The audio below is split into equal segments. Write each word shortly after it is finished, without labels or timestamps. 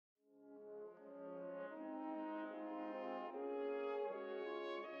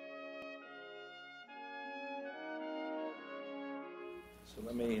So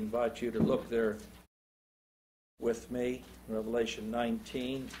let me invite you to look there with me, Revelation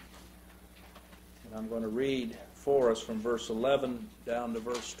 19. And I'm going to read for us from verse 11 down to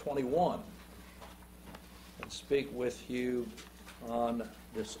verse 21 and speak with you on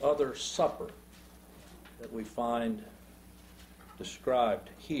this other supper that we find described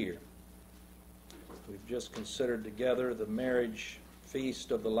here. We've just considered together the marriage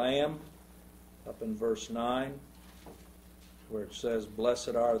feast of the Lamb up in verse 9, where it says,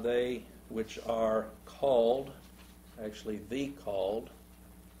 "Blessed are they which are called," actually the called,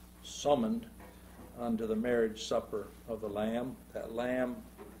 summoned unto the marriage supper of the Lamb, that Lamb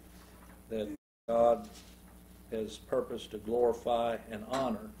that God has purposed to glorify and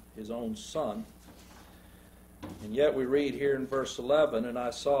honor, His own Son. And yet we read here in verse 11, "And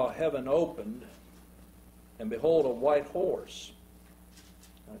I saw heaven opened, and behold, a white horse."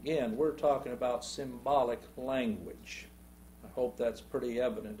 Again, we're talking about symbolic language. I hope that's pretty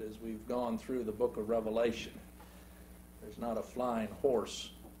evident as we've gone through the book of Revelation. There's not a flying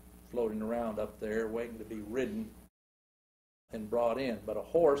horse floating around up there waiting to be ridden and brought in, but a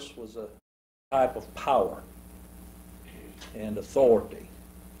horse was a type of power and authority.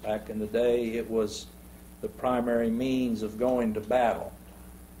 Back in the day, it was the primary means of going to battle.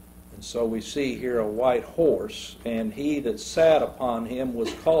 And so we see here a white horse, and he that sat upon him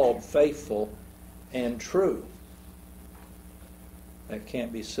was called Faithful and True. That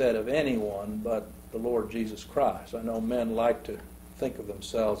can't be said of anyone but the Lord Jesus Christ. I know men like to think of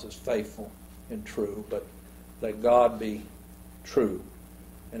themselves as faithful and true, but let God be true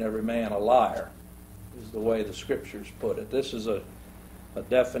and every man a liar is the way the Scriptures put it. This is a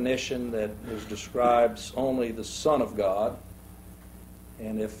definition that describes only the Son of God,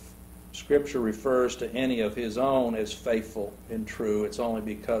 and if Scripture refers to any of His own as faithful and true, it's only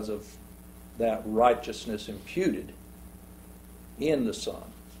because of that righteousness imputed in the Son.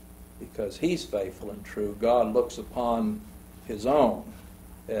 Because He's faithful and true, God looks upon His own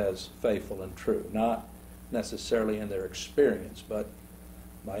as faithful and true, not necessarily in their experience, but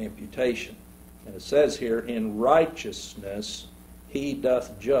by imputation. And it says here, "In righteousness He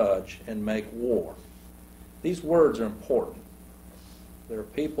doth judge and make war." These words are important. There are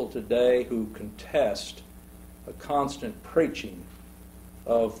people today who contest a constant preaching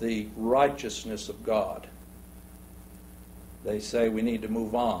of the righteousness of God. They say we need to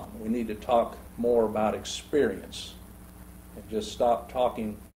move on. We need to talk more about experience and just stop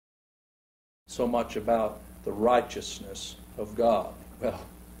talking so much about the righteousness of God. Well,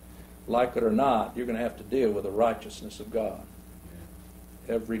 like it or not, you're going to have to deal with the righteousness of God.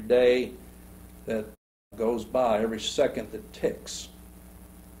 Every day that goes by, every second that ticks,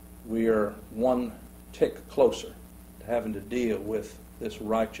 we are one tick closer to having to deal with this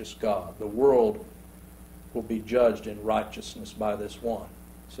righteous God. The world will be judged in righteousness by this one.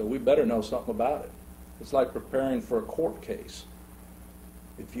 So we better know something about it. It's like preparing for a court case.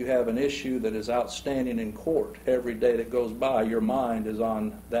 If you have an issue that is outstanding in court, every day that goes by, your mind is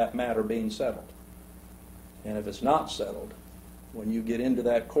on that matter being settled. And if it's not settled, when you get into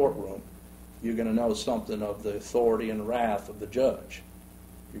that courtroom, you're going to know something of the authority and wrath of the judge.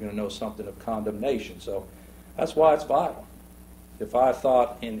 You're going to know something of condemnation. So that's why it's vital. If I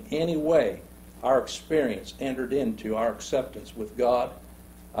thought in any way our experience entered into our acceptance with God,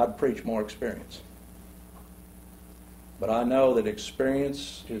 I'd preach more experience. But I know that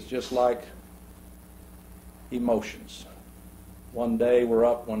experience is just like emotions. One day we're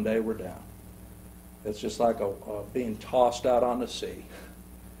up, one day we're down. It's just like being tossed out on the sea.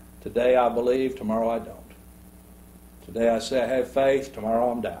 Today I believe, tomorrow I don't. Today I say I have faith,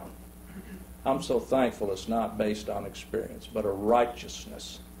 tomorrow I'm down. I'm so thankful it's not based on experience, but a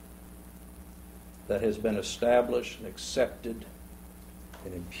righteousness that has been established and accepted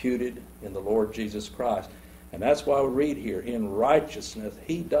and imputed in the Lord Jesus Christ. And that's why we read here, "In righteousness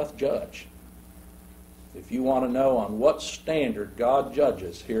He doth judge." If you want to know on what standard God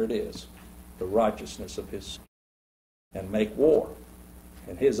judges, here it is, the righteousness of His Son. "And make war.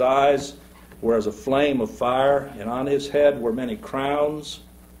 And His eyes were as a flame of fire, and on His head were many crowns.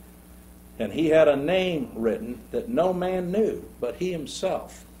 And He had a name written that no man knew, but He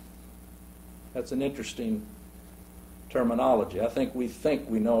Himself." That's an interesting terminology. I think we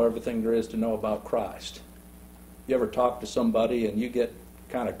know everything there is to know about Christ. You ever talk to somebody and you get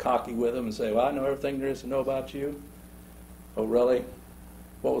kind of cocky with them and say, "Well, I know everything there is to know about you"? "Oh, really?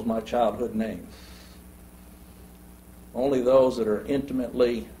 What was my childhood name?" Only those that are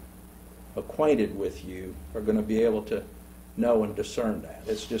intimately acquainted with you are going to be able to know and discern that.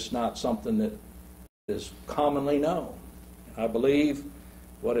 It's just not something that is commonly known. I believe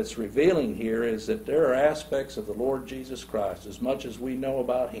What it's revealing here is that there are aspects of the Lord Jesus Christ, as much as we know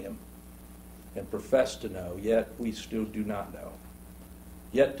about him and profess to know, yet we still do not know.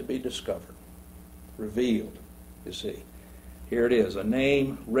 Yet to be discovered, revealed, you see. Here it is, a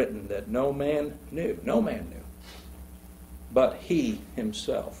name written that no man knew, but he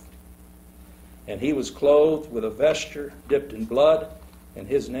himself. And he was clothed with a vesture dipped in blood, and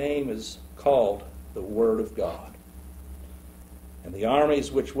his name is called the Word of God. And the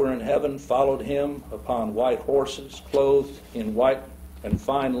armies which were in heaven followed him upon white horses, clothed in white and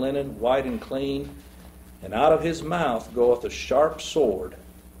fine linen, white and clean. And out of his mouth goeth a sharp sword,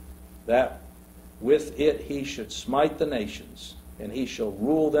 that with it he should smite the nations, and he shall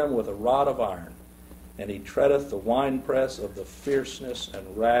rule them with a rod of iron. And he treadeth the winepress of the fierceness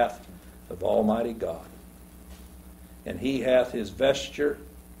and wrath of Almighty God. And he hath his vesture,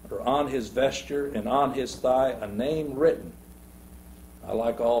 or on his vesture and on his thigh, a name written. I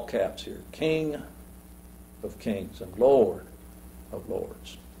like all caps here. King of kings and Lord of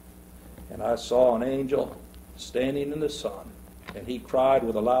lords. And I saw an angel standing in the sun, and he cried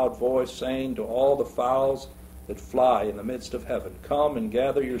with a loud voice, saying to all the fowls that fly in the midst of heaven, come and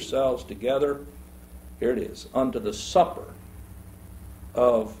gather yourselves together, here it is, unto the supper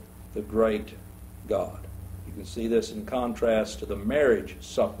of the great God. You can see this in contrast to the marriage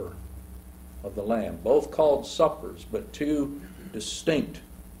supper of the Lamb. Both called suppers, but two distinct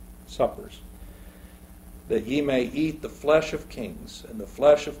suppers. That ye may eat the flesh of kings, and the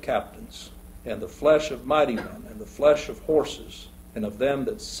flesh of captains, and the flesh of mighty men, and the flesh of horses, and of them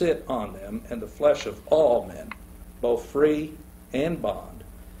that sit on them, and the flesh of all men, both free and bond,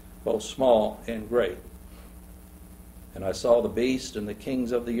 both small and great. And I saw the beast and the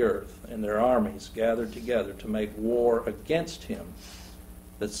kings of the earth, and their armies gathered together to make war against him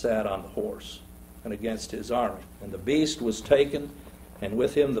that sat on the horse, and against his army. And the beast was taken, and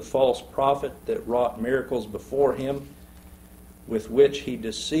with him the false prophet that wrought miracles before him, with which he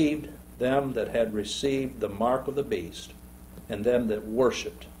deceived them that had received the mark of the beast, and them that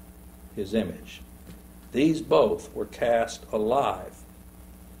worshipped his image. These both were cast alive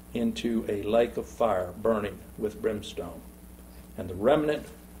into a lake of fire burning with brimstone. And the remnant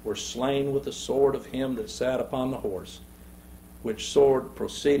were slain with the sword of him that sat upon the horse, which sword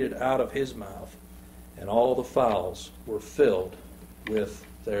proceeded out of his mouth, and all the fowls were filled with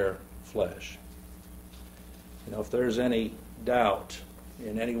their flesh. You know, if there's any doubt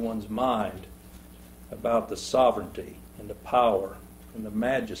in anyone's mind about the sovereignty and the power and the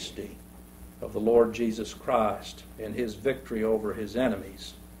majesty of the Lord Jesus Christ and his victory over his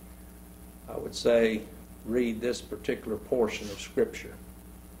enemies, I would say read this particular portion of Scripture.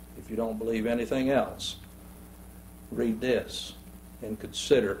 If you don't believe anything else, read this and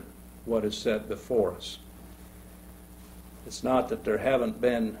consider what is set before us. It's not that there haven't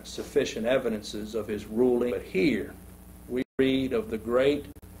been sufficient evidences of his ruling, but here we read of the great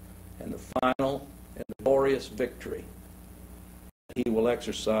and the final and the glorious victory he will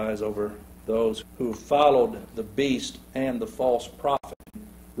exercise over those who followed the beast and the false prophet.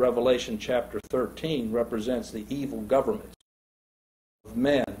 Revelation chapter 13 represents the evil governments of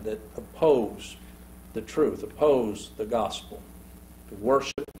men that oppose the truth, oppose the gospel, to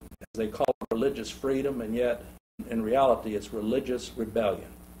worship, as they call it, religious freedom, and yet in reality it's religious rebellion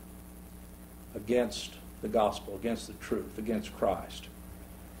against the gospel, against the truth, against Christ.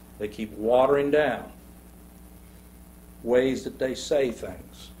 They keep watering down ways that they say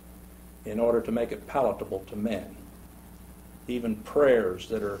things in order to make it palatable to men. Even prayers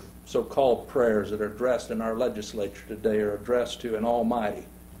that are so-called prayers that are addressed in our legislature today are addressed to an almighty,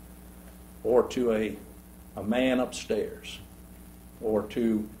 or to a man upstairs, or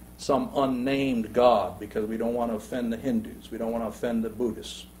to some unnamed God, because we don't want to offend the Hindus, we don't want to offend the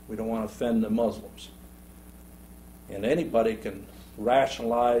Buddhists, we don't want to offend the Muslims. And anybody can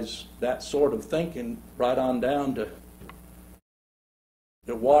rationalize that sort of thinking right on down to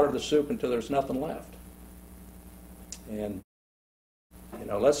water the soup until there's nothing left. And you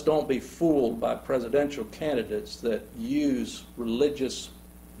know, let's don't be fooled by presidential candidates that use religious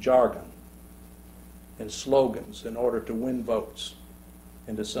jargon and slogans in order to win votes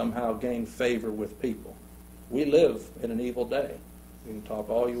and to somehow gain favor with people. We live in an evil day. You can talk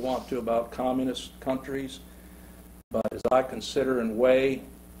all you want to about communist countries, but as I consider and weigh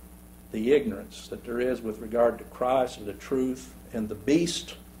the ignorance that there is with regard to Christ and the truth and the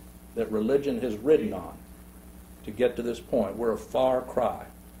beast that religion has ridden on to get to this point, we're a far cry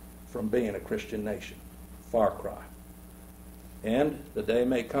from being a Christian nation. Far cry. And the day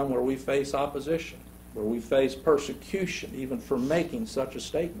may come where we face opposition, where we face persecution even for making such a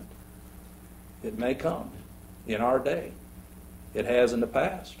statement. It may come in our day. It has in the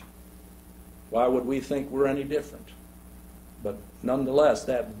past. Why would we think we're any different? But nonetheless,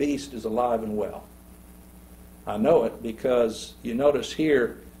 that beast is alive and well. I know it because you notice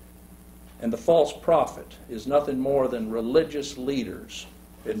here, and the false prophet is nothing more than religious leaders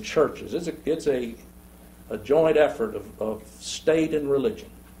in churches. It's a joint effort of state and religion.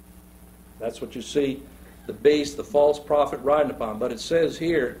 That's what you see the beast, the false prophet riding upon. But it says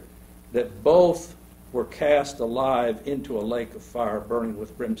here that both were cast alive into a lake of fire burning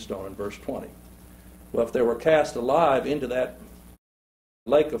with brimstone in verse 20. Well, if they were cast alive into that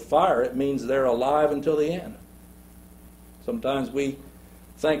lake of fire, it means they're alive until the end. Sometimes we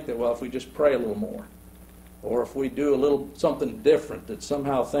think that, well, if we just pray a little more, or if we do a little something different, that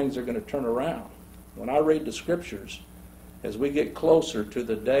somehow things are going to turn around. When I read the Scriptures, as we get closer to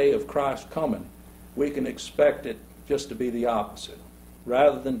the day of Christ coming, we can expect it just to be the opposite.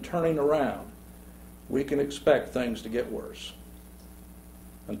 Rather than turning around, we can expect things to get worse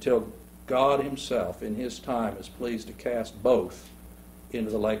until God himself in his time is pleased to cast both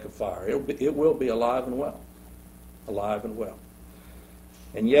into the lake of fire. It will be alive and well. Alive and well.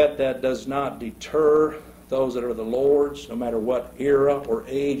 And yet that does not deter those that are the Lord's, no matter what era or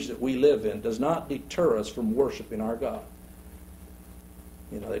age that we live in, does not deter us from worshiping our God.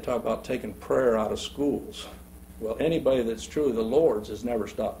 You know, they talk about taking prayer out of schools. Well, anybody that's truly the Lord's has never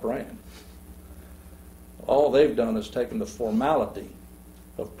stopped praying. All they've done is taken the formality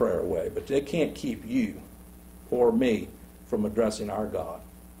of prayer away, but they can't keep you or me from addressing our God.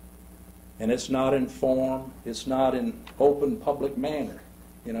 And it's not in form, it's not in open public manner.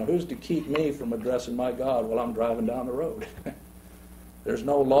 You know, who's to keep me from addressing my God while I'm driving down the road? There's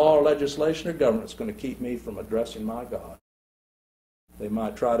no law or legislation or government that's going to keep me from addressing my God. They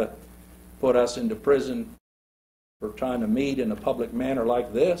might try to put us into prison for trying to meet in a public manner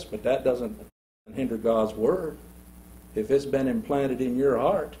like this, but that doesn't hinder God's word. If it's been implanted in your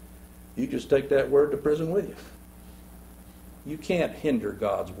heart, you just take that word to prison with you. You can't hinder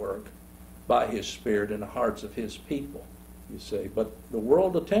God's work by his Spirit in the hearts of his people, you say. But the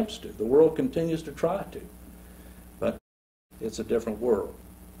world attempts to. The world continues to try to. But it's a different world.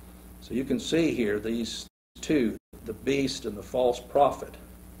 So you can see here these two, the beast and the false prophet,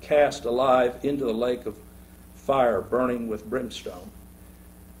 cast alive into the lake of fire burning with brimstone.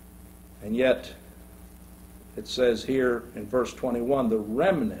 And yet, it says here in verse 21, the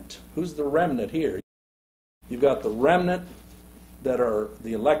remnant. Who's the remnant here? You've got the remnant that are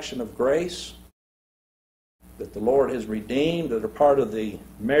the election of grace, that the Lord has redeemed, that are part of the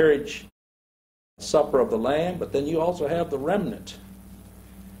marriage supper of the Lamb, but then you also have the remnant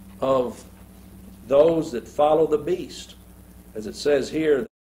of those that follow the beast, as it says here,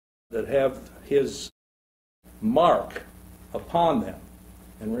 that have his mark upon them.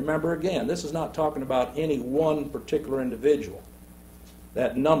 And remember again, this is not talking about any one particular individual.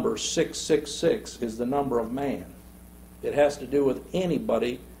 That number 666 is the number of man. It has to do with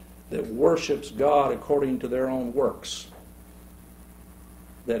anybody that worships God according to their own works,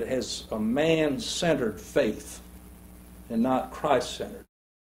 that has a man-centered faith and not Christ-centered.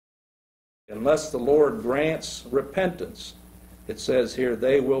 Unless the Lord grants repentance, it says here,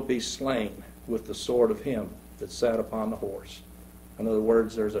 they will be slain with the sword of him that sat upon the horse. In other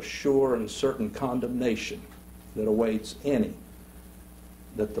words, there's a sure and certain condemnation that awaits any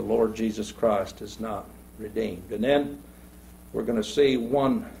that the Lord Jesus Christ has not redeemed. And then we're going to see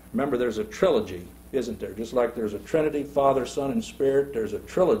one. Remember, there's a trilogy, isn't there? Just like there's a Trinity, Father, Son, and Spirit, there's a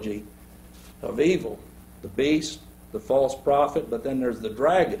trilogy of evil. The beast, the false prophet, but then there's the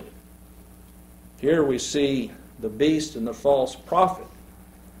dragon. Here we see the beast and the false prophet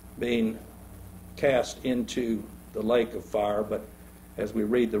being cast into the lake of fire, but as we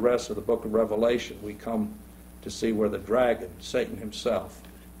read the rest of the book of Revelation, we come to see where the dragon, Satan himself,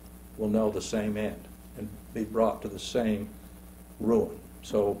 will know the same end and be brought to the same ruin.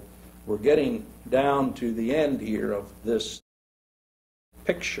 So we're getting down to the end here of this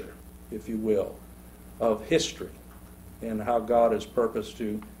picture, if you will, of history and how God has purposed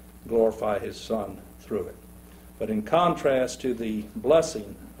to glorify his Son through it. But in contrast to the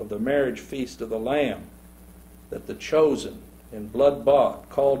blessing of the marriage feast of the Lamb that the chosen and blood-bought,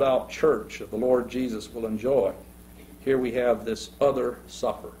 called-out church of the Lord Jesus will enjoy, here we have this other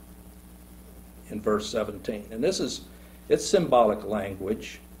supper in verse 17. And it's symbolic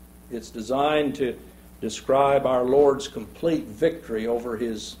language. It's designed to describe our Lord's complete victory over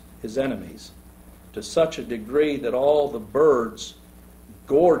his enemies to such a degree that all the birds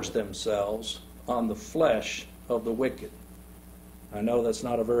gorge themselves on the flesh of the wicked. I know that's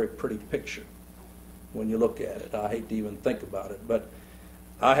not a very pretty picture when you look at it. I hate to even think about it, but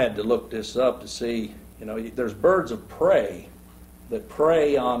I had to look this up to see, there's birds of prey that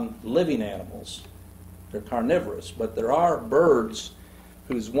prey on living animals. They're carnivorous, but there are birds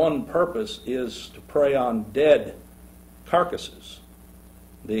whose one purpose is to prey on dead carcasses.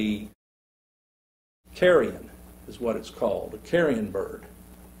 The carrion is what it's called, a carrion bird.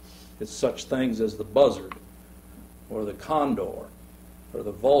 It's such things as the buzzard, or the condor, or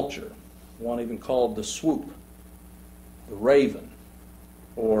the vulture, one even called the swoop, the raven,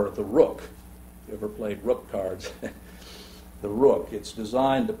 or the rook. You ever played rook cards? The rook. It's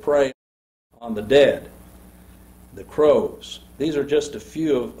designed to prey on the dead. The crows. These are just a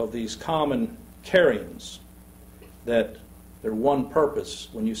few of these common carrions that their one purpose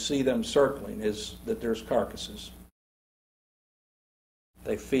when you see them circling is that there's carcasses.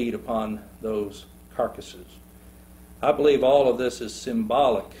 They feed upon those carcasses. I believe all of this is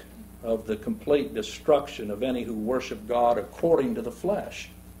symbolic of the complete destruction of any who worship God according to the flesh.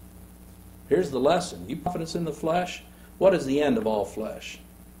 Here's the lesson. You confidence in the flesh? What is the end of all flesh?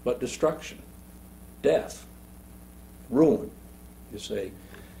 But destruction, death, ruin, you see.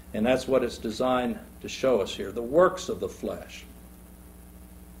 And that's what it's designed to show us here. The works of the flesh.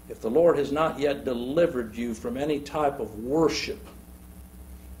 If the Lord has not yet delivered you from any type of worship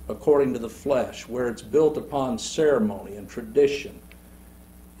according to the flesh, where it's built upon ceremony and tradition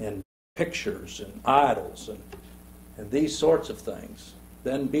and pictures and idols and these sorts of things,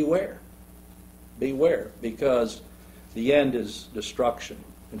 then beware. Beware, because the end is destruction.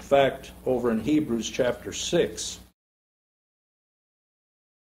 In fact, over in Hebrews chapter 6,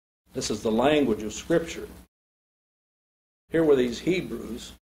 this is the language of Scripture. Here were these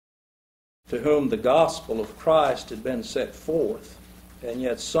Hebrews to whom the gospel of Christ had been set forth, and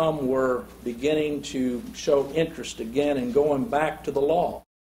yet some were beginning to show interest again in going back to the law.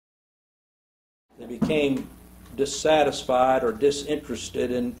 They became dissatisfied or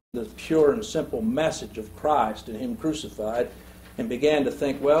disinterested in the pure and simple message of Christ and Him crucified, and began to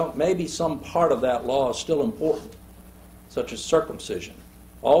think, well, maybe some part of that law is still important, such as circumcision.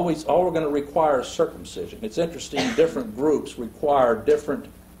 All we're going to require is circumcision. It's interesting, different groups require different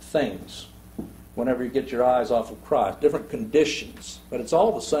things whenever you get your eyes off of Christ, different conditions. But it's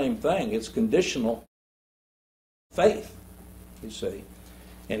all the same thing. It's conditional faith, you see.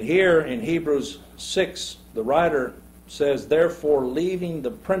 And here in Hebrews 6, the writer says, therefore, leaving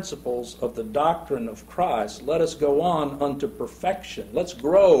the principles of the doctrine of Christ, let us go on unto perfection. Let's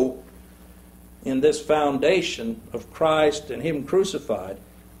grow in this foundation of Christ and Him crucified,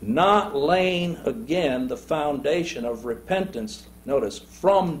 not laying again the foundation of repentance, notice,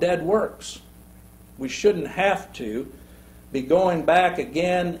 from dead works. We shouldn't have to be going back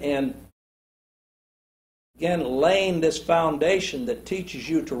again and again laying this foundation that teaches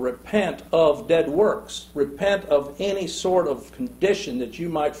you to repent of dead works. Repent of any sort of condition that you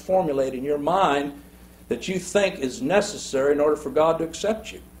might formulate in your mind that you think is necessary in order for God to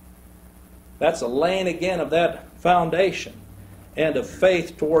accept you. That's a laying again of that foundation and of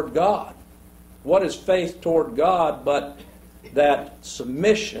faith toward God. What is faith toward God but that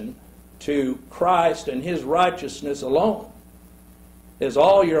submission to Christ and His righteousness alone is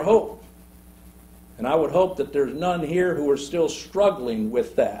all your hope. And I would hope that there's none here who are still struggling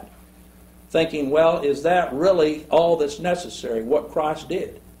with that, thinking, well, is that really all that's necessary, what Christ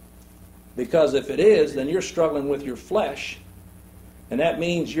did? Because if it is, then you're struggling with your flesh, and that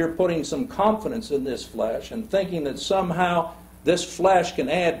means you're putting some confidence in this flesh and thinking that somehow this flesh can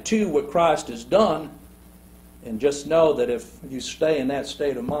add to what Christ has done. And just know that if you stay in that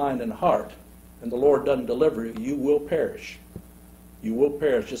state of mind and heart, and the Lord doesn't deliver you, you will perish. You will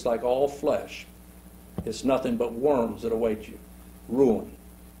perish just like all flesh. It's nothing but worms that await you. Ruin.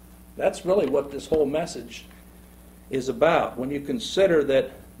 That's really what this whole message is about. When you consider that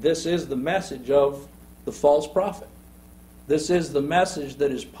this is the message of the false prophet. This is the message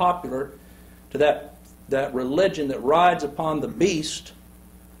that is popular to that religion that rides upon the beast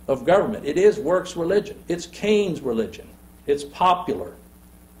of government. It is works religion. It's Cain's religion. It's popular.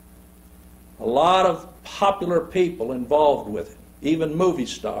 A lot of popular people involved with it, even movie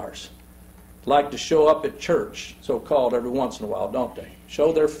stars, like to show up at church, so-called, every once in a while, don't they?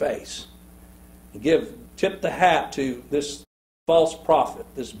 Show their face. Tip the hat to this false prophet,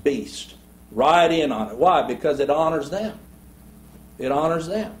 this beast. Ride in on it. Why? Because it honors them. It honors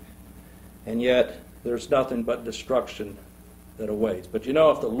them. And yet, there's nothing but destruction that awaits. But you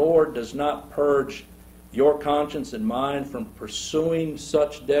know, if the Lord does not purge your conscience and mind from pursuing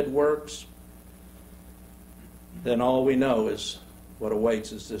such dead works, then all we know is what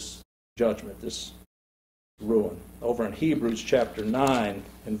awaits is this judgment, this ruin. Over in Hebrews chapter 9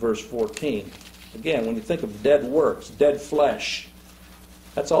 and verse 14. Again, when you think of dead works, dead flesh,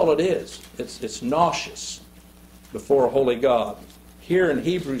 that's all it is. It's nauseous before a holy God. here in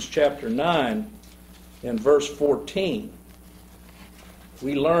Hebrews chapter 9 and verse 14,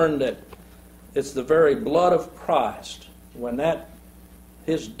 we learn that it's the very blood of Christ. When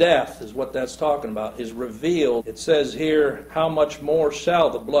his death is what that's talking about, is revealed, it says here, how much more shall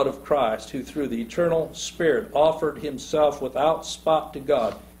the blood of Christ, who through the eternal Spirit offered himself without spot to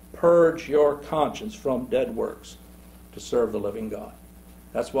God, purge your conscience from dead works to serve the living God.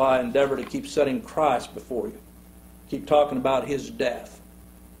 That's why I endeavor to keep setting Christ before you. Keep talking about his death.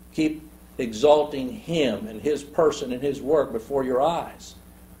 Keep exalting him and his person and his work before your eyes.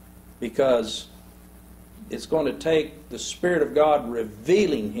 Because it's going to take the Spirit of God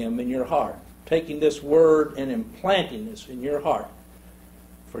revealing him in your heart, taking this word and implanting this in your heart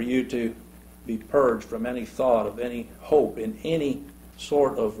for you to be purged from any thought of any hope in any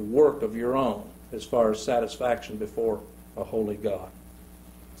sort of work of your own as far as satisfaction before a holy God.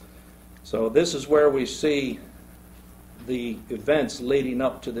 So this is where we see the events leading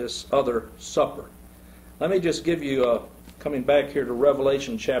up to this other supper. Let me just give you, coming back here to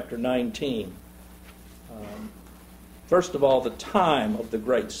Revelation chapter 19, first of all, the time of the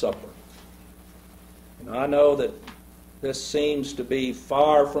Great Supper. I know that this seems to be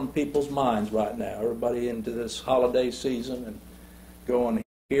far from people's minds right now. Everybody into this holiday season and going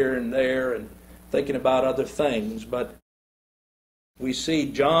here and there and thinking about other things, but we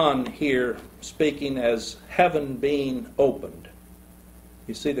see John here speaking as heaven being opened.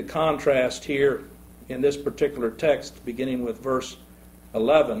 You see the contrast here in this particular text, beginning with verse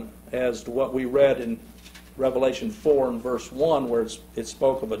 11, as to what we read in Revelation 4 and verse 1, where it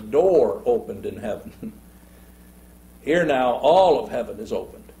spoke of a door opened in heaven. Here now, all of heaven is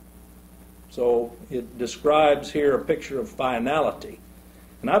opened. So it describes here a picture of finality.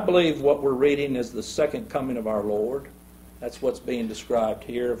 And I believe what we're reading is the second coming of our Lord. That's what's being described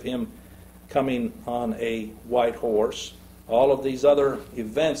here, of him coming on a white horse. All of these other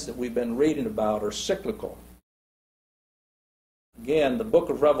events that we've been reading about are cyclical. Again, the book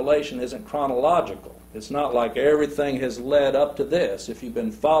of Revelation isn't chronological. It's not like everything has led up to this. If you've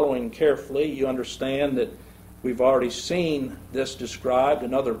been following carefully, you understand that we've already seen this described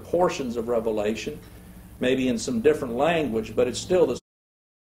in other portions of Revelation, maybe in some different language, but it's still the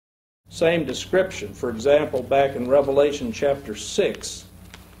same description. For example, back in Revelation chapter 6,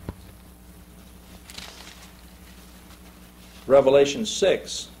 Revelation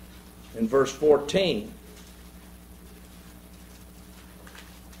 6 in verse 14,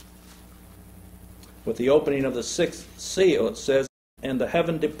 with the opening of the sixth seal, it says, "And the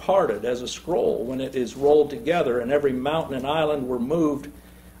heaven departed as a scroll when it is rolled together, and every mountain and island were moved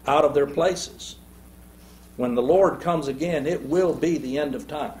out of their places." When the Lord comes again, it will be the end of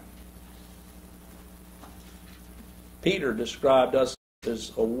time. Peter described us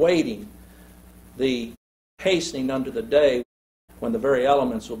as awaiting the hastening unto the day when the very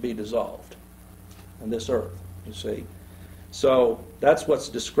elements will be dissolved on this earth, you see. So that's what's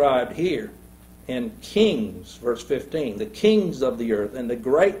described here. In Kings, verse 15, the kings of the earth, and the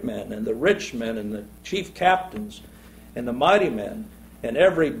great men, and the rich men, and the chief captains, and the mighty men, and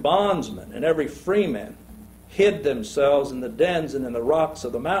every bondsman, and every freeman, hid themselves in the dens and in the rocks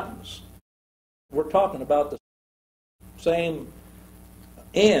of the mountains. We're talking about the same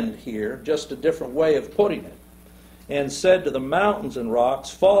end here, just a different way of putting it. And said to the mountains and rocks,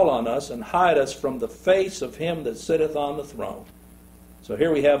 "Fall on us, and hide us from the face of him that sitteth on the throne." So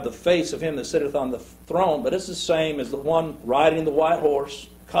here we have the face of him that sitteth on the throne, but it's the same as the one riding the white horse,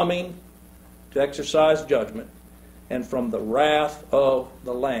 coming to exercise judgment, and from the wrath of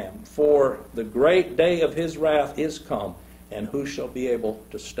the Lamb. For the great day of his wrath is come, and who shall be able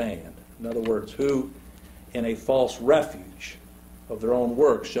to stand? In other words, who in a false refuge of their own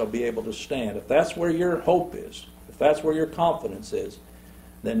works shall be able to stand. If that's where your hope is, if that's where your confidence is,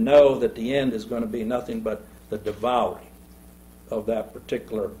 then know that the end is going to be nothing but the devouring of that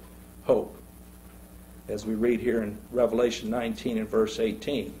particular hope. As we read here in Revelation 19 and verse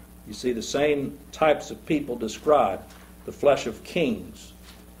 18, you see the same types of people described: the flesh of kings,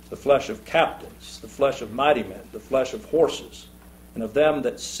 the flesh of captains, the flesh of mighty men, the flesh of horses, and of them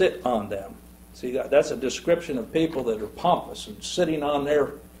that sit on them. See, that's a description of people that are pompous and sitting on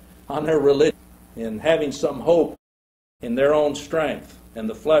their religion and having some hope in their own strength, and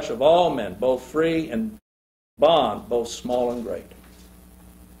the flesh of all men, both free and bond, both small and great.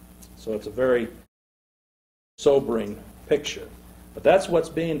 So it's a very sobering picture. But that's what's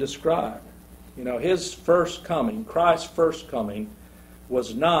being described. You know, his first coming, Christ's first coming,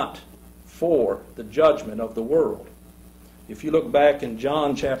 was not for the judgment of the world. If you look back in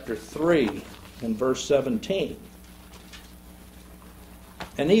John chapter 3 and verse 17,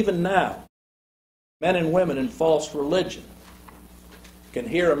 and even now, men and women in false religion can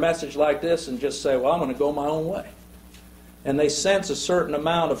hear a message like this and just say, well, I'm going to go my own way. And they sense a certain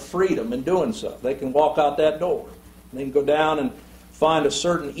amount of freedom in doing so. They can walk out that door. They can go down and find a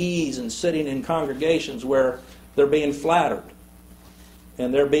certain ease in sitting in congregations where they're being flattered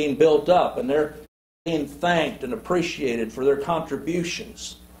and they're being built up and they're being thanked and appreciated for their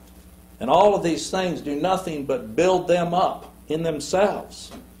contributions. And all of these things do nothing but build them up in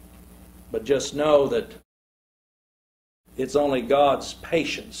themselves. But just know that it's only God's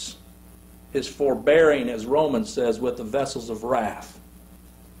patience, His forbearing, as Romans says, with the vessels of wrath,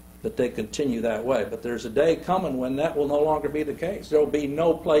 that they continue that way. But there's a day coming when that will no longer be the case. There will be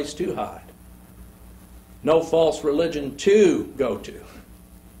no place to hide, no false religion to go to,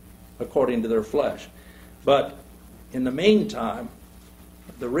 according to their flesh. But in the meantime,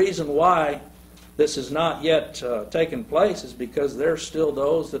 the reason why this has not yet taken place is because there's still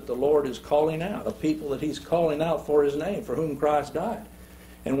those that the Lord is calling out, a people that He's calling out for His name, for whom Christ died.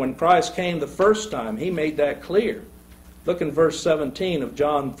 And when Christ came the first time, He made that clear. Look in verse 17 of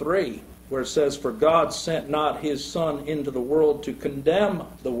John 3, where it says, "For God sent not His Son into the world to condemn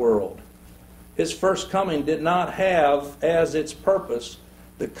the world." His first coming did not have as its purpose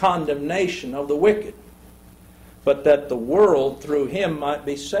the condemnation of the wicked, but that the world through Him might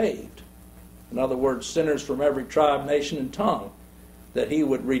be saved. In other words, sinners from every tribe, nation, and tongue, that He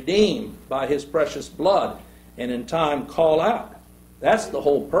would redeem by His precious blood and in time call out. That's the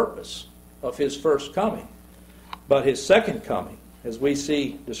whole purpose of His first coming. But His second coming, as we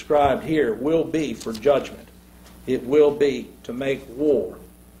see described here, will be for judgment. It will be to make war,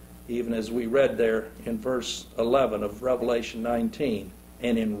 even as we read there in verse 11 of Revelation 19.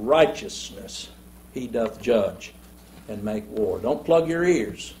 "And in righteousness He doth judge and make war." Don't plug your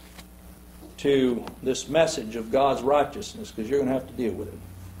ears to this message of God's righteousness, because you're going to have to deal with it.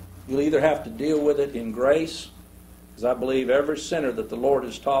 You'll either have to deal with it in grace, because I believe every sinner that the Lord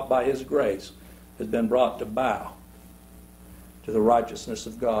has taught by His grace has been brought to bow to the righteousness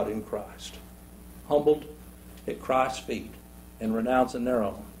of God in Christ, humbled at Christ's feet and renouncing their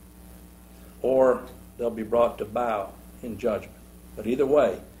own. Or they'll be brought to bow in judgment. But either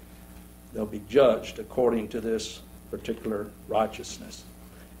way, they'll be judged according to this particular righteousness.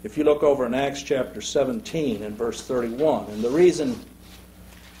 If you look over in Acts chapter 17 and verse 31, and the reason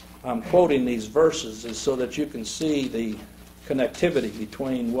I'm quoting these verses is so that you can see the connectivity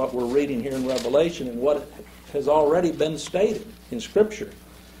between what we're reading here in Revelation and what has already been stated in Scripture.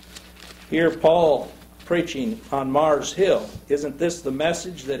 Here Paul preaching on Mars Hill. Isn't this the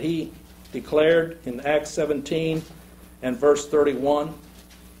message that he declared in Acts 17 and verse 31,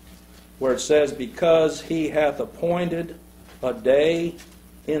 where it says, "Because He hath appointed a day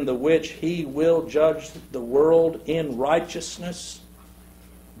in the which He will judge the world in righteousness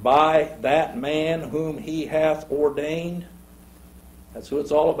by that man whom He hath ordained." That's who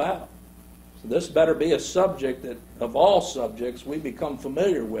it's all about. So this better be a subject that, of all subjects, we become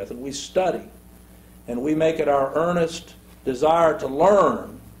familiar with and we study. And we make it our earnest desire to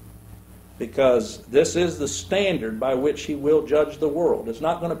learn, because this is the standard by which He will judge the world. It's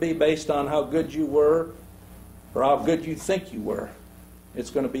not going to be based on how good you were or how good you think you were.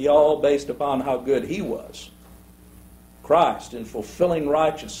 It's going to be all based upon how good He was. Christ in fulfilling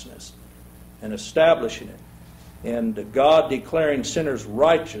righteousness and establishing it. And God declaring sinners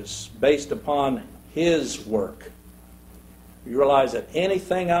righteous based upon His work. You realize that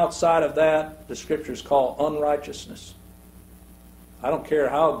anything outside of that, the Scriptures call unrighteousness. I don't care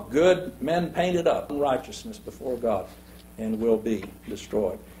how good men paint it up, unrighteousness before God, and will be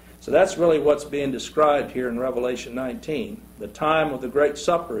destroyed. So that's really what's being described here in Revelation 19. The time of the great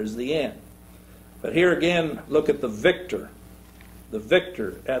supper is the end. But here again, look at the victor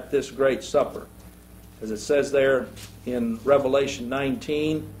at this great supper. As it says there in Revelation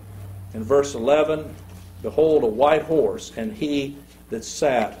 19, in verse 11, "Behold, a white horse, and he that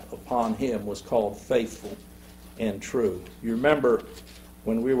sat upon him was called Faithful and True." You remember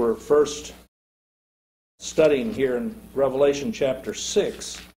when we were first studying here in Revelation chapter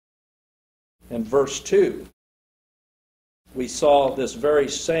 6, in verse 2, we saw this very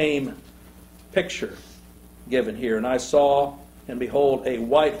same picture given here. "And I saw, and behold, a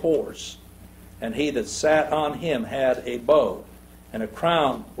white horse, and he that sat on him had a bow, and a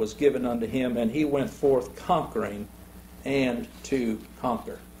crown was given unto him, and he went forth conquering and to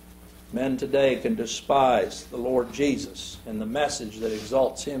conquer." Men today can despise the Lord Jesus and the message that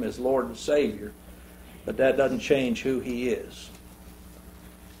exalts Him as Lord and Savior, but that doesn't change who He is.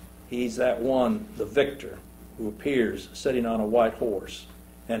 He's that one, the victor, who appears sitting on a white horse.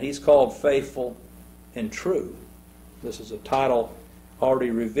 And He's called Faithful and True. This is a title already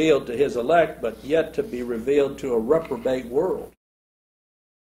revealed to His elect, but yet to be revealed to a reprobate world.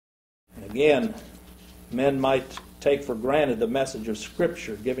 Again, men might take for granted the message of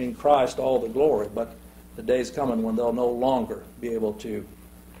Scripture, giving Christ all the glory, but the day's coming when they'll no longer be able to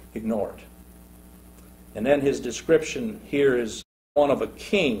ignore it. And then his description here is one of a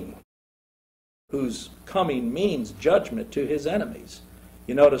king whose coming means judgment to his enemies.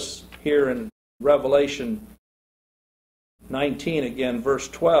 You notice here in Revelation 19 again, verse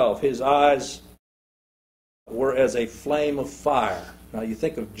 12, his eyes were as a flame of fire. Now you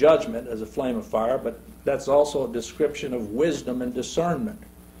think of judgment as a flame of fire, but that's also a description of wisdom and discernment.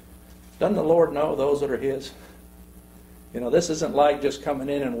 Doesn't the Lord know those that are his? You know, this isn't like just coming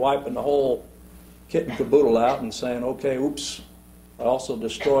in and wiping the whole kit and caboodle out and saying, okay, oops, I also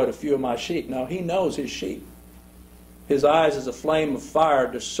destroyed a few of my sheep. No, he knows his sheep. His eyes is a flame of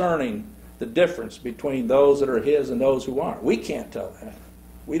fire, discerning the difference between those that are his and those who aren't. We can't tell that.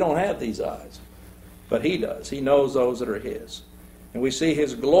 We don't have these eyes. But he does. He knows those that are his. And we see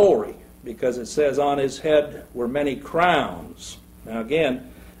his glory, because it says on his head were many crowns. Now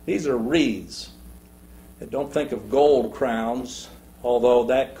again, these are wreaths. Don't think of gold crowns, although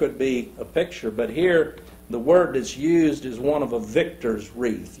that could be a picture. But here, the word that's used is one of a victor's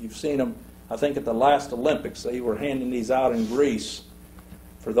wreath. You've seen them, I think, at the last Olympics. They were handing these out in Greece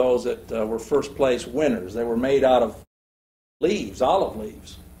for those that were first place winners. They were made out of leaves, olive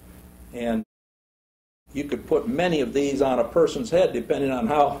leaves. And you could put many of these on a person's head depending on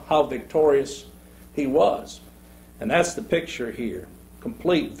how victorious he was. And that's the picture here.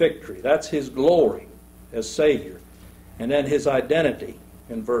 Complete victory. That's his glory as Savior. And then his identity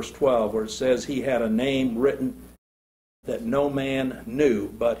in verse 12, where it says he had a name written that no man knew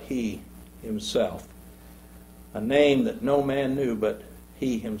but he himself. A name that no man knew but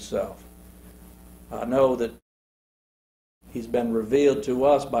he himself. I know that he's been revealed to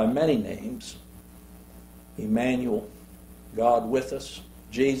us by many names. Emmanuel, God with us.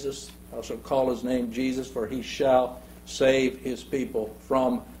 Jesus, I shall call his name Jesus, for he shall save his people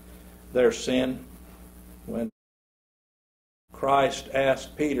from their sin. When Christ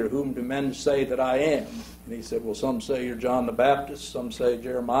asked Peter, whom do men say that I am? And he said, well, some say you're John the Baptist, some say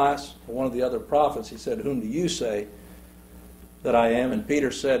Jeremiah, or one of the other prophets. He said, whom do you say that I am? And Peter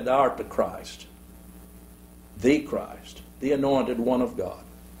said, thou art the Christ, the anointed one of God,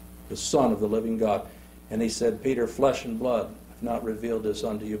 the Son of the living God. And he said, Peter, flesh and blood have not revealed this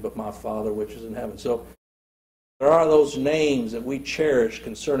unto you, but my Father which is in heaven. So there are those names that we cherish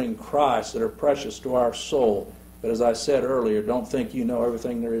concerning Christ that are precious to our soul. But as I said earlier, don't think you know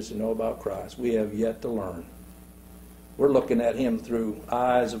everything there is to know about Christ. We have yet to learn. We're looking at him through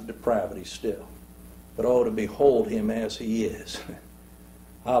eyes of depravity still. But oh, to behold him as he is.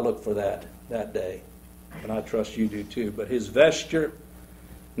 I look for that day. And I trust you do too. But his vesture,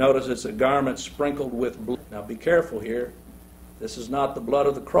 notice it's a garment sprinkled with blood. Now be careful here. This is not the blood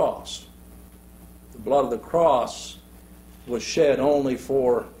of the cross. The blood of the cross was shed only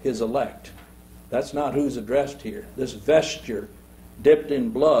for his elect. That's not who's addressed here. This vesture dipped in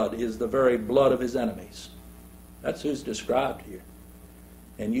blood is the very blood of his enemies. That's who's described here.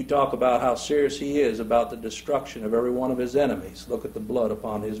 And you talk about how serious he is about the destruction of every one of his enemies. Look at the blood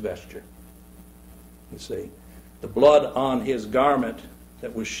upon his vesture. You see, the blood on his garment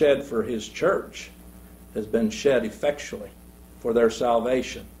that was shed for his church has been shed effectually for their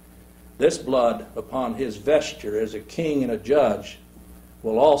salvation. This blood upon his vesture as a king and a judge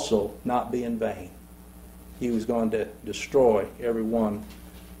will also not be in vain. He was going to destroy every one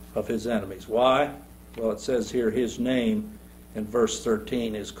of his enemies. Why? Well, it says here his name in verse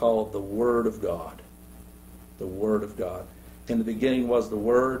 13 is called the Word of God. The Word of God. In the beginning was the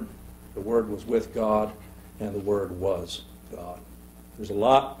Word was with God, and the Word was God. There's a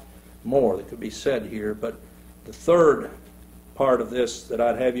lot more that could be said here, but the third part of this that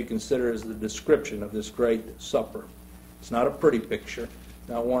I'd have you consider is the description of this great supper. It's not a pretty picture,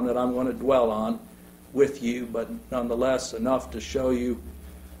 not one that I'm going to dwell on with you, but nonetheless enough to show you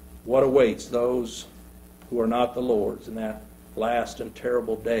what awaits those who are not the Lord's in that last and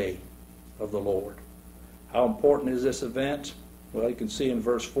terrible day of the Lord. How important is this event? Well, you can see in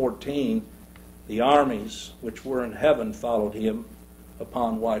verse 14, the armies which were in heaven followed him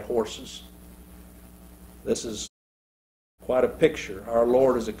upon white horses. This is quite a picture. Our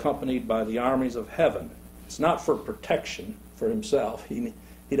Lord is accompanied by the armies of heaven. It's not for protection for himself. He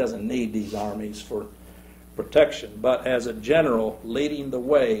doesn't need these armies for protection, but as a general leading the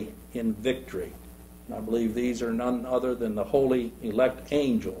way in victory. And I believe these are none other than the holy elect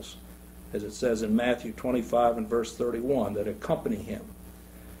angels, as it says in Matthew 25 and verse 31, that accompany him.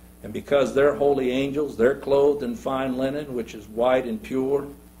 And because they're holy angels, they're clothed in fine linen, which is white and pure.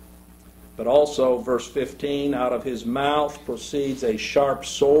 But also, verse 15, out of his mouth proceeds a sharp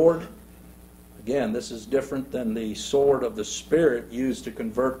sword, Again, this is different than the sword of the Spirit used to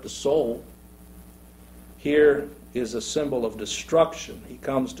convert the soul. Here is a symbol of destruction. He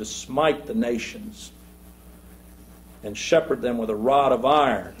comes to smite the nations and shepherd them with a rod of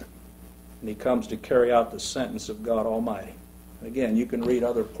iron. And he comes to carry out the sentence of God Almighty. Again, you can read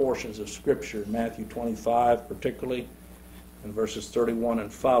other portions of Scripture, Matthew 25 particularly, and verses 31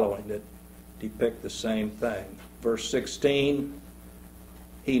 and following that depict the same thing. Verse 16,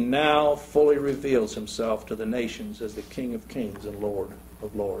 he now fully reveals himself to the nations as the King of kings and Lord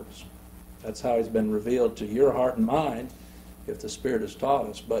of lords. That's how he's been revealed to your heart and mind, if the Spirit has taught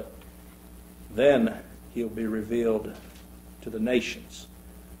us. But then he'll be revealed to the nations.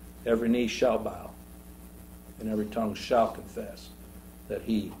 Every knee shall bow, and every tongue shall confess that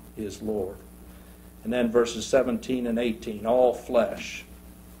he is Lord. And then verses 17 and 18, all flesh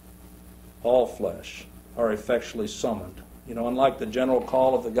are effectually summoned. You know, unlike the general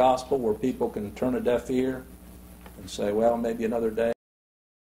call of the gospel where people can turn a deaf ear and say, well, maybe another day.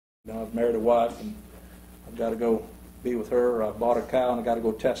 You know, I've married a wife and I've got to go be with her, or I bought a cow and I've got to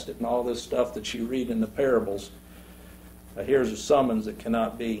go test it, and all this stuff that you read in the parables. Here's a summons that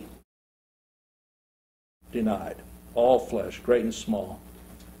cannot be denied. All flesh, great and small.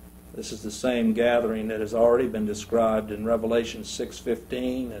 This is the same gathering that has already been described in Revelation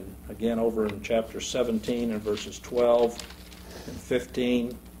 6:15, and again over in chapter 17 and verses 12 and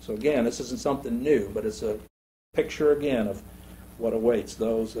 15. So again, this isn't something new, but it's a picture again of what awaits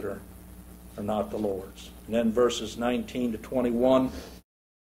those that are not the Lord's. And then verses 19 to 21,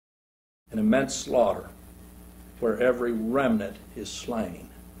 an immense slaughter where every remnant is slain.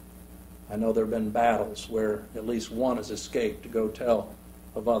 I know there have been battles where at least one has escaped to go tell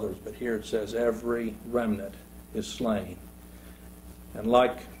of others, but here it says every remnant is slain. And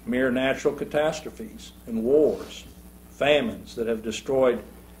like mere natural catastrophes and wars, famines that have destroyed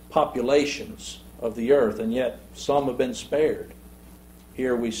populations of the earth, and yet some have been spared,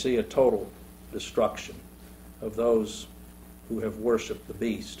 here we see a total destruction of those who have worshipped the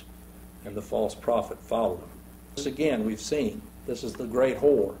beast and the false prophet followed them. This again we've seen. This is the great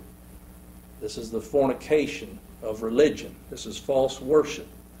whore. This is the fornication of religion. This is false worship.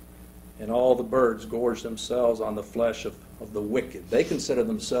 And all the birds gorge themselves on the flesh of the wicked. They consider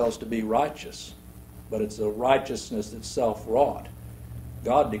themselves to be righteous, but it's a righteousness that's self-wrought.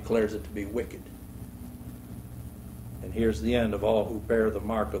 God declares it to be wicked. And here's the end of all who bear the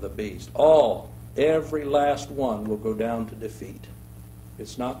mark of the beast. Every last one will go down to defeat.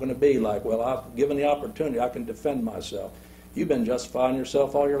 It's not going to be like, well, I've given the opportunity, I can defend myself. You've been justifying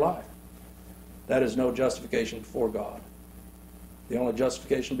yourself all your life. That is no justification before God. The only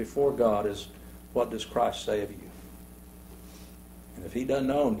justification before God is, what does Christ say of you? And if he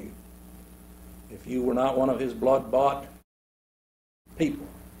doesn't own you, if you were not one of his blood-bought people,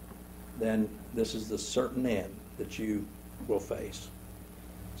 then this is the certain end that you will face.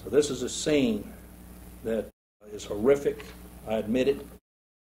 So this is a scene that is horrific. I admit it.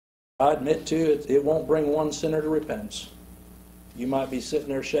 I admit, too, it won't bring one sinner to repentance. You might be sitting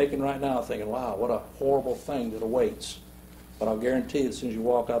there shaking right now thinking, wow, what a horrible thing that awaits. But I'll guarantee you, as soon as you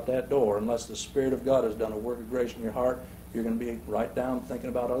walk out that door, unless the Spirit of God has done a work of grace in your heart, you're going to be right down thinking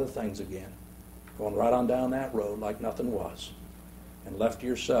about other things again. Going right on down that road like nothing was. And left to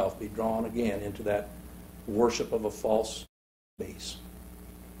yourself, be drawn again into that worship of a false beast.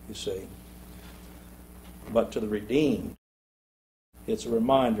 You see. But to the redeemed, it's a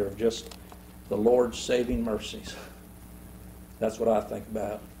reminder of just the Lord's saving mercies. That's what I think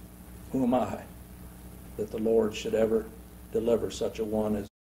about. Who am I that the Lord should ever deliver such a one as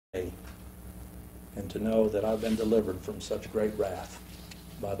me? And to know that I've been delivered from such great wrath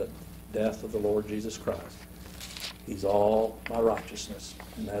by the death of the Lord Jesus Christ. He's all my righteousness,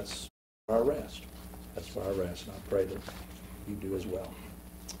 and that's our rest. That's where I rest, and I pray that you do as well.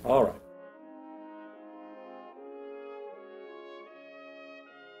 All right.